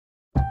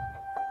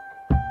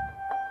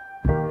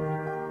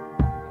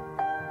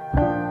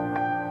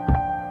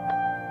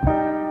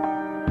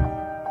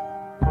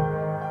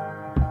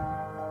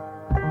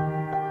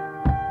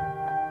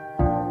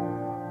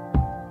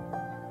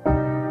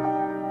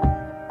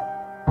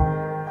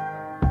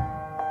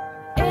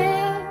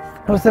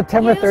It was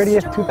September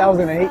 30th,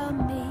 2008,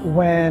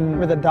 when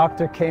the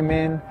doctor came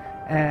in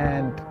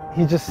and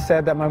he just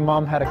said that my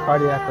mom had a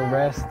cardiac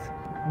arrest.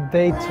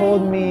 They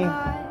told me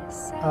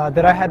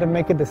that I had to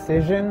make a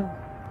decision.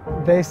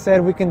 They said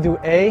we can do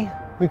A,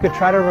 we could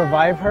try to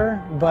revive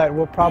her, but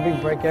we'll probably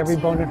break every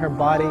bone in her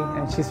body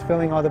and she's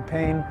feeling all the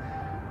pain.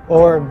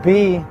 Or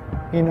B,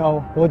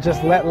 we'll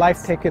just let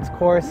life take its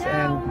course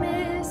and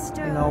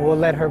we'll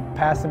let her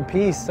pass in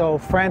peace. So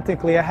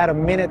frantically, I had a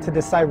minute to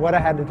decide what I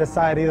had to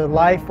decide, either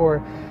life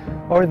or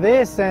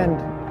this.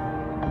 And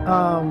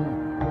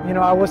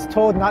I was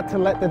told not to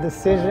let the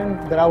decision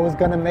that I was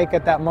going to make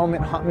at that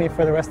moment haunt me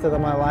for the rest of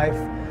my life.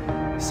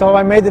 So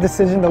I made the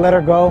decision to let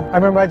her go. I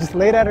remember I just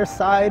laid at her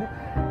side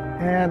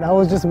and I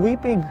was just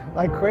weeping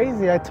like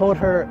crazy. I told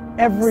her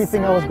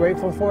everything I was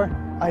grateful for.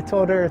 I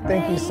told her,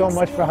 thank you so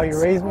much for how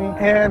you raised me.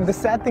 And the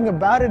sad thing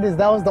about it is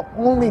that was the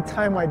only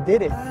time I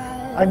did it.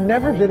 I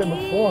never did it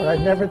before. I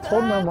never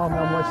told my mom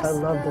how much I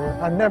loved her.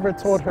 I never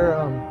told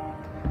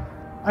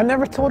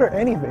her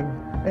anything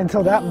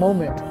until that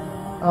moment.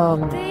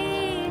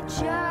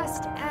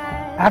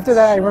 After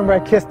that, I remember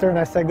I kissed her and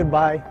I said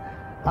goodbye.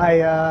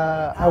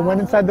 I went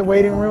inside the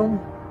waiting room.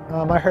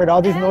 I heard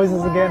all these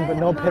noises again, but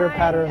no pitter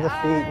patter of the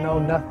feet, no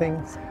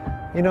nothing,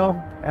 And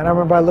I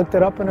remember I looked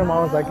it up in him.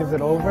 I was like, is it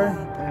over?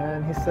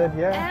 And he said,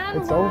 yeah,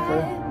 it's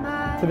over.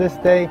 To this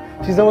day,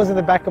 she's always in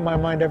the back of my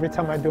mind every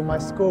time I do my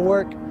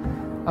schoolwork.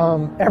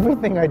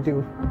 Everything I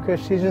do, because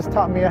she just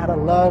taught me how to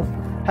love,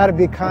 how to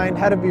be kind,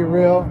 how to be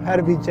real, how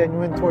to be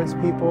genuine towards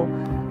people,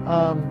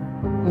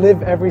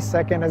 live every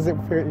second as if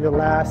you're your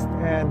last,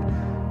 and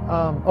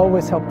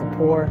always help the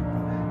poor,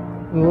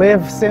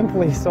 live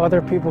simply so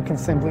other people can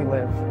simply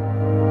live.